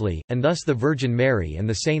simultaneously, and thus the Virgin Mary and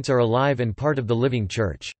the saints are alive and part of the living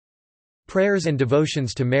Church. Prayers and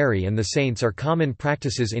devotions to Mary and the saints are common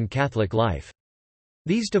practices in Catholic life.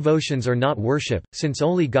 These devotions are not worship, since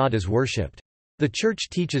only God is worshipped. The Church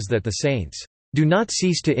teaches that the saints do not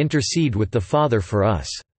cease to intercede with the Father for us.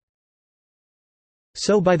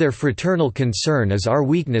 So by their fraternal concern is our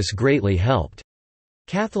weakness greatly helped.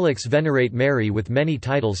 Catholics venerate Mary with many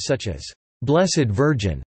titles such as Blessed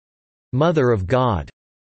Virgin, Mother of God,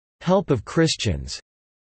 Help of Christians,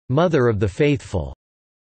 Mother of the Faithful.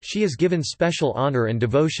 She is given special honor and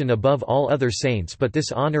devotion above all other saints, but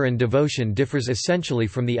this honor and devotion differs essentially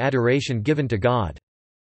from the adoration given to God.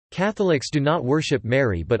 Catholics do not worship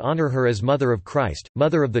Mary but honor her as Mother of Christ,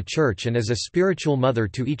 Mother of the Church, and as a spiritual mother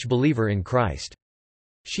to each believer in Christ.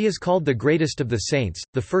 She is called the greatest of the saints,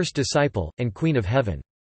 the first disciple, and Queen of Heaven.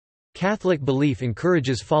 Catholic belief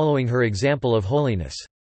encourages following her example of holiness.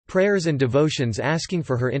 Prayers and devotions asking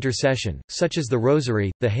for her intercession, such as the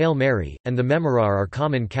Rosary, the Hail Mary, and the Memorare are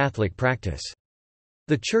common Catholic practice.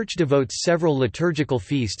 The Church devotes several liturgical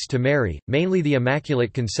feasts to Mary, mainly the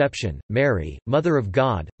Immaculate Conception, Mary, Mother of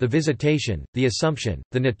God, the Visitation, the Assumption,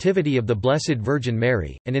 the Nativity of the Blessed Virgin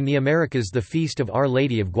Mary, and in the Americas the Feast of Our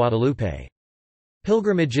Lady of Guadalupe.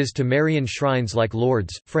 Pilgrimages to Marian shrines like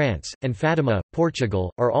Lourdes, France, and Fatima,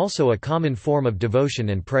 Portugal, are also a common form of devotion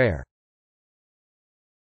and prayer.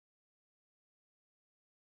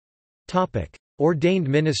 Ordained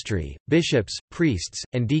ministry, bishops, priests,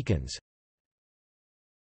 and deacons.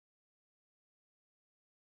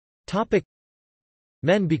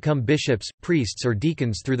 Men become bishops, priests or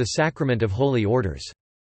deacons through the sacrament of holy orders.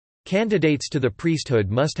 Candidates to the priesthood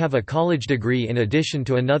must have a college degree in addition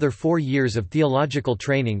to another 4 years of theological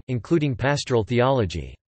training, including pastoral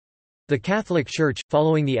theology. The Catholic Church,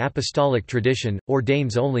 following the apostolic tradition,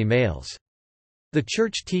 ordains only males. The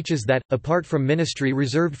Church teaches that, apart from ministry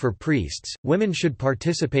reserved for priests, women should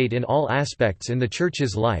participate in all aspects in the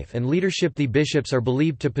Church's life and leadership. The bishops are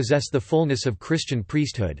believed to possess the fullness of Christian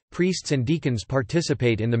priesthood. Priests and deacons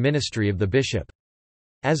participate in the ministry of the bishop.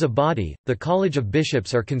 As a body, the College of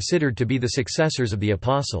Bishops are considered to be the successors of the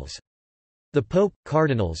apostles. The Pope,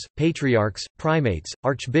 cardinals, patriarchs, primates,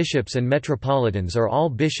 archbishops and metropolitans are all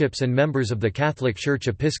bishops and members of the Catholic Church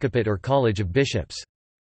episcopate or College of Bishops.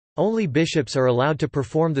 Only bishops are allowed to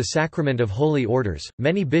perform the sacrament of holy orders.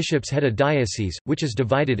 Many bishops head a diocese, which is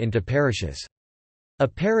divided into parishes. A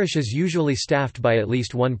parish is usually staffed by at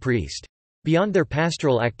least one priest. Beyond their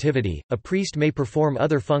pastoral activity, a priest may perform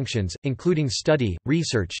other functions, including study,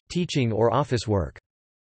 research, teaching or office work.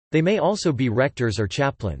 They may also be rectors or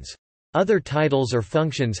chaplains. Other titles or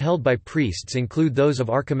functions held by priests include those of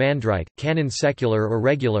archimandrite, canon secular or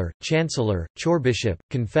regular, chancellor, chorbishop,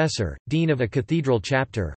 confessor, dean of a cathedral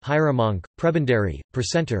chapter, hieromonk, prebendary,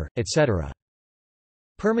 precentor, etc.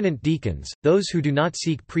 Permanent deacons, those who do not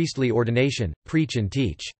seek priestly ordination, preach and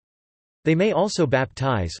teach. They may also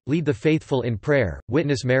baptize, lead the faithful in prayer,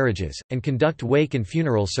 witness marriages, and conduct wake and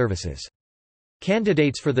funeral services.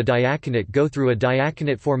 Candidates for the diaconate go through a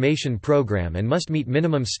diaconate formation program and must meet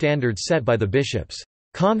minimum standards set by the bishops'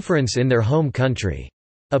 conference in their home country.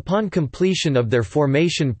 Upon completion of their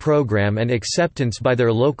formation program and acceptance by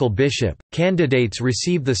their local bishop, candidates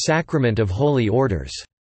receive the sacrament of holy orders.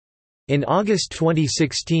 In August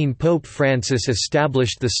 2016, Pope Francis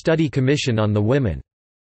established the Study Commission on the Women's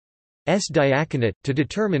Diaconate, to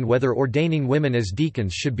determine whether ordaining women as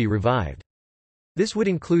deacons should be revived. This would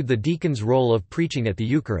include the deacon's role of preaching at the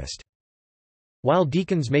Eucharist. While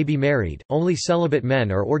deacons may be married, only celibate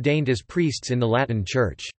men are ordained as priests in the Latin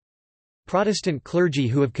Church. Protestant clergy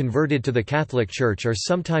who have converted to the Catholic Church are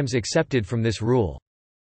sometimes excepted from this rule.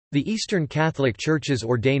 The Eastern Catholic Churches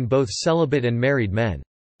ordain both celibate and married men.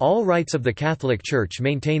 All rites of the Catholic Church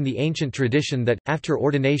maintain the ancient tradition that, after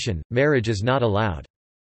ordination, marriage is not allowed.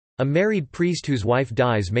 A married priest whose wife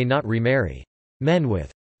dies may not remarry. Men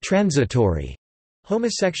with transitory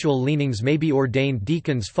homosexual leanings may be ordained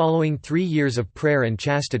deacons following 3 years of prayer and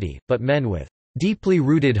chastity, but men with deeply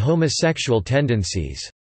rooted homosexual tendencies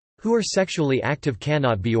who are sexually active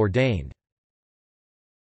cannot be ordained.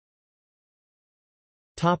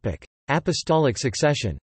 Apostolic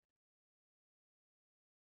succession.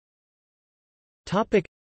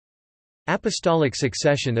 Apostolic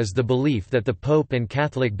succession is the belief that the Pope and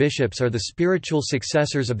Catholic bishops are the spiritual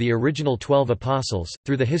successors of the original 12 apostles,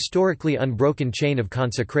 through the historically unbroken chain of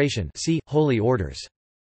consecration, see Holy Orders.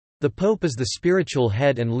 The Pope is the spiritual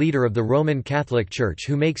head and leader of the Roman Catholic Church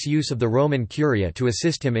who makes use of the Roman Curia to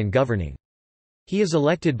assist him in governing. He is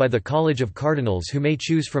elected by the College of Cardinals who may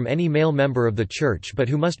choose from any male member of the Church but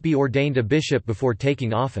who must be ordained a bishop before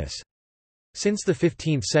taking office. Since the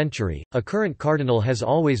 15th century, a current cardinal has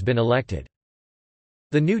always been elected.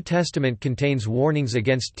 The New Testament contains warnings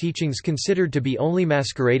against teachings considered to be only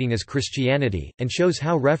masquerading as Christianity, and shows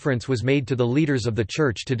how reference was made to the leaders of the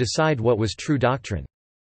Church to decide what was true doctrine.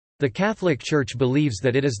 The Catholic Church believes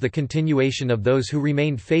that it is the continuation of those who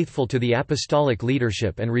remained faithful to the apostolic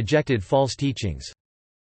leadership and rejected false teachings.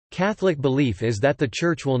 Catholic belief is that the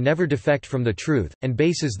Church will never defect from the truth, and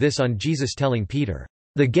bases this on Jesus telling Peter,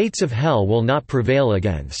 "The gates of hell will not prevail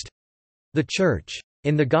against the Church."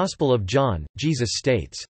 In the Gospel of John, Jesus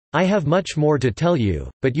states, "I have much more to tell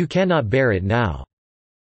you, but you cannot bear it now.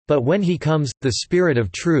 But when he comes, the Spirit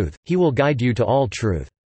of truth, he will guide you to all truth."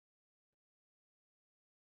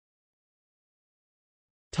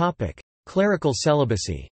 Clerical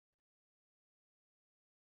celibacy.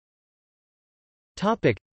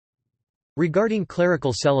 Regarding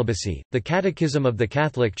clerical celibacy, the Catechism of the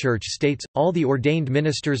Catholic Church states, all the ordained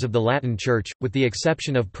ministers of the Latin Church, with the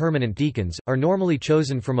exception of permanent deacons, are normally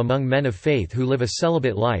chosen from among men of faith who live a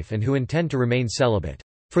celibate life and who intend to remain celibate,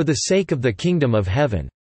 "for the sake of the kingdom of heaven."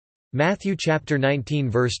 Matthew chapter 19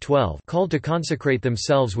 verse 12, called to consecrate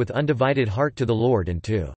themselves with undivided heart to the Lord and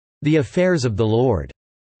to the affairs of the Lord.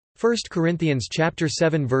 1 Corinthians chapter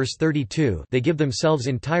 7 verse 32, they give themselves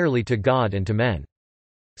entirely to God and to men.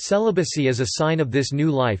 Celibacy is a sign of this new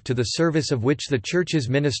life to the service of which the Church's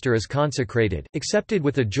minister is consecrated. Accepted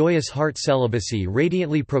with a joyous heart, celibacy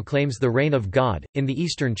radiantly proclaims the reign of God. In the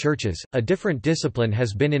Eastern churches, a different discipline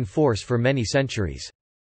has been in force for many centuries.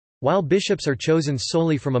 While bishops are chosen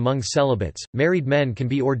solely from among celibates, married men can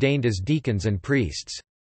be ordained as deacons and priests.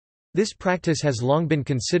 This practice has long been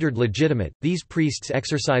considered legitimate. These priests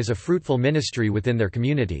exercise a fruitful ministry within their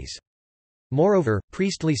communities. Moreover,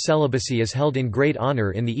 priestly celibacy is held in great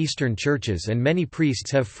honor in the Eastern churches, and many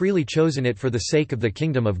priests have freely chosen it for the sake of the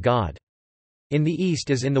kingdom of God. In the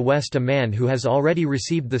East as in the West, a man who has already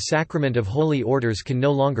received the sacrament of holy orders can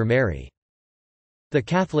no longer marry. The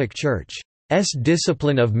Catholic Church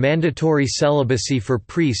discipline of mandatory celibacy for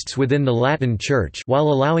priests within the Latin Church, while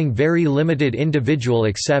allowing very limited individual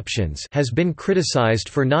exceptions, has been criticized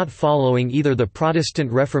for not following either the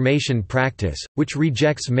Protestant Reformation practice, which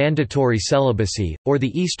rejects mandatory celibacy, or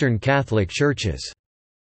the Eastern Catholic Churches'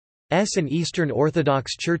 and Eastern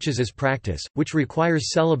Orthodox Churches' practice, which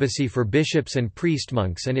requires celibacy for bishops and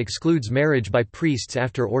priest-monks and excludes marriage by priests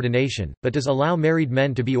after ordination, but does allow married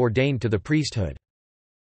men to be ordained to the priesthood.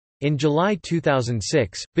 In July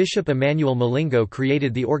 2006, Bishop Emmanuel Malingo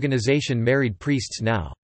created the organization Married Priests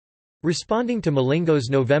Now. Responding to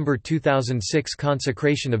Malingo's November 2006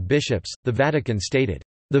 consecration of bishops, the Vatican stated,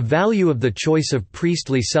 "The value of the choice of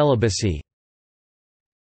priestly celibacy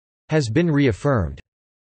has been reaffirmed."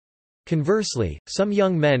 Conversely, some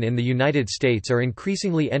young men in the United States are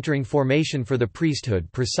increasingly entering formation for the priesthood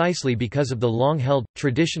precisely because of the long-held,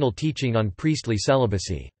 traditional teaching on priestly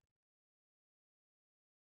celibacy.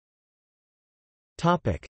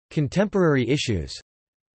 Contemporary issues.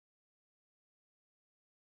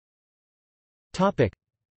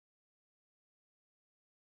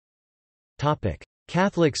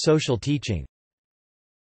 Catholic social teaching.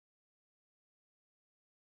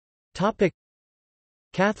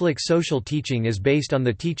 Catholic social teaching is based on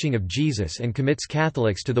the teaching of Jesus and commits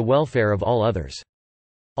Catholics to the welfare of all others.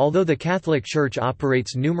 Although the Catholic Church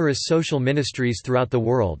operates numerous social ministries throughout the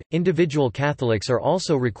world, individual Catholics are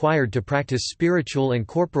also required to practice spiritual and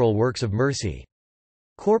corporal works of mercy.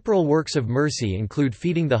 Corporal works of mercy include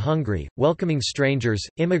feeding the hungry, welcoming strangers,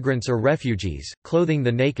 immigrants or refugees, clothing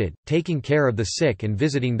the naked, taking care of the sick and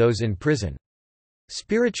visiting those in prison.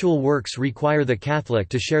 Spiritual works require the Catholic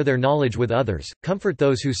to share their knowledge with others, comfort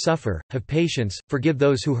those who suffer, have patience, forgive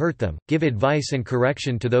those who hurt them, give advice and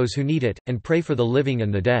correction to those who need it, and pray for the living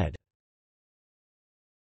and the dead.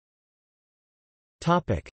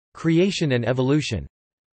 Creation and evolution.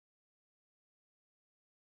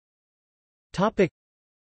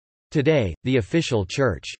 Today, the official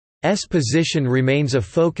Church's position remains a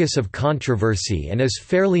focus of controversy and is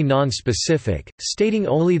fairly non-specific, stating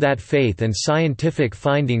only that faith and scientific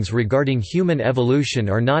findings regarding human evolution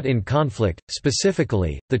are not in conflict.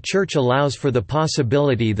 Specifically, the Church allows for the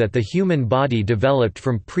possibility that the human body developed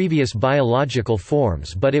from previous biological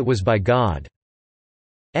forms, but it was by God's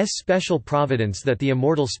special providence that the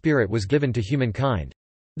immortal spirit was given to humankind.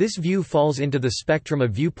 This view falls into the spectrum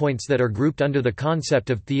of viewpoints that are grouped under the concept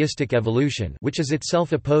of theistic evolution, which is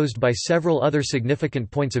itself opposed by several other significant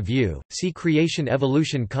points of view. See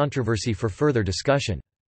creation-evolution controversy for further discussion.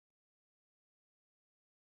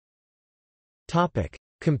 Topic: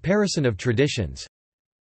 Comparison of traditions.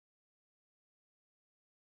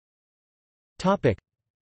 Topic: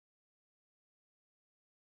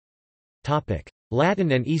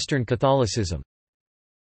 Latin and Eastern Catholicism.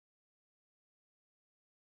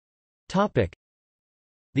 The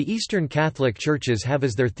Eastern Catholic Churches have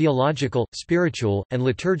as their theological, spiritual, and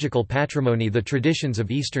liturgical patrimony the traditions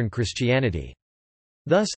of Eastern Christianity.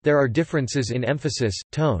 Thus, there are differences in emphasis,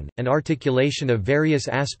 tone, and articulation of various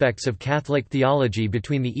aspects of Catholic theology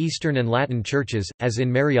between the Eastern and Latin churches, as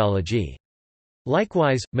in Mariology.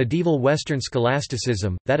 Likewise, medieval Western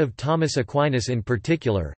scholasticism, that of Thomas Aquinas in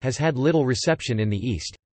particular, has had little reception in the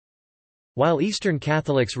East. While Eastern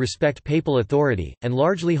Catholics respect papal authority, and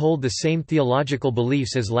largely hold the same theological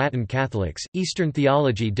beliefs as Latin Catholics, Eastern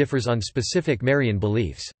theology differs on specific Marian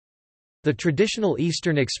beliefs. The traditional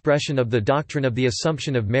Eastern expression of the doctrine of the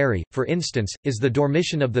Assumption of Mary, for instance, is the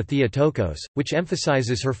Dormition of the Theotokos, which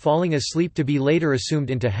emphasizes her falling asleep to be later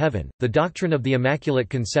assumed into heaven. The doctrine of the Immaculate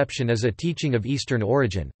Conception is a teaching of Eastern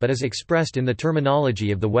origin, but is expressed in the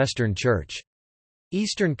terminology of the Western Church.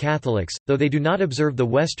 Eastern Catholics, though they do not observe the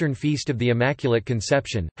Western Feast of the Immaculate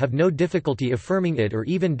Conception, have no difficulty affirming it or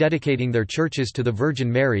even dedicating their churches to the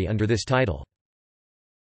Virgin Mary under this title.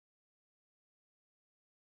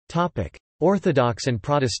 Orthodox and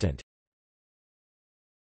Protestant.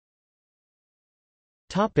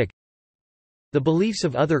 The beliefs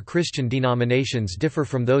of other Christian denominations differ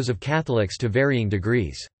from those of Catholics to varying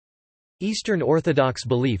degrees. Eastern Orthodox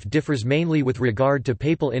belief differs mainly with regard to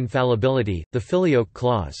papal infallibility, the Filioque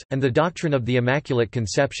clause, and the doctrine of the Immaculate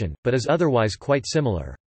Conception, but is otherwise quite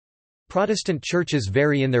similar. Protestant churches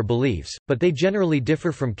vary in their beliefs, but they generally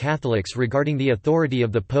differ from Catholics regarding the authority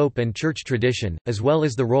of the Pope and Church tradition, as well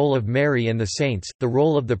as the role of Mary and the saints, the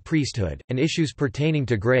role of the priesthood, and issues pertaining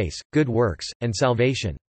to grace, good works, and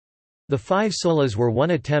salvation. The five solas were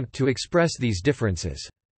one attempt to express these differences.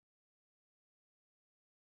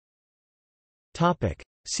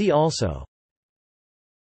 See also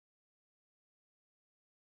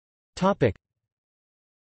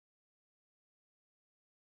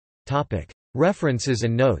References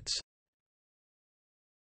and notes.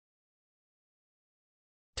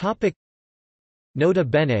 Nota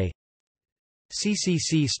bene.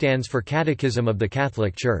 CCC stands for Catechism of the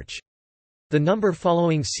Catholic Church. The number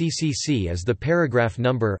following CCC is the paragraph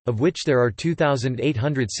number, of which there are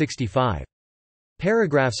 2,865.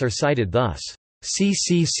 Paragraphs are cited thus: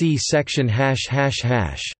 CCC section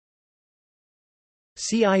 ###.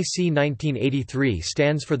 CIC 1983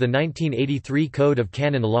 stands for the 1983 Code of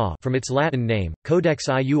Canon Law from its Latin name, Codex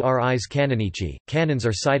Iuris Canonici. Canons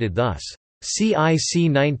are cited thus: CIC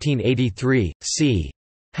 1983, c.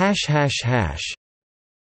 ###.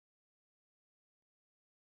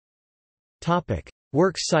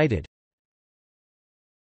 Works cited.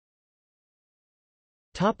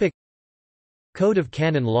 Code of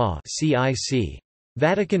Canon Law, CIC.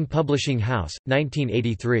 Vatican Publishing House,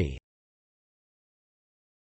 1983.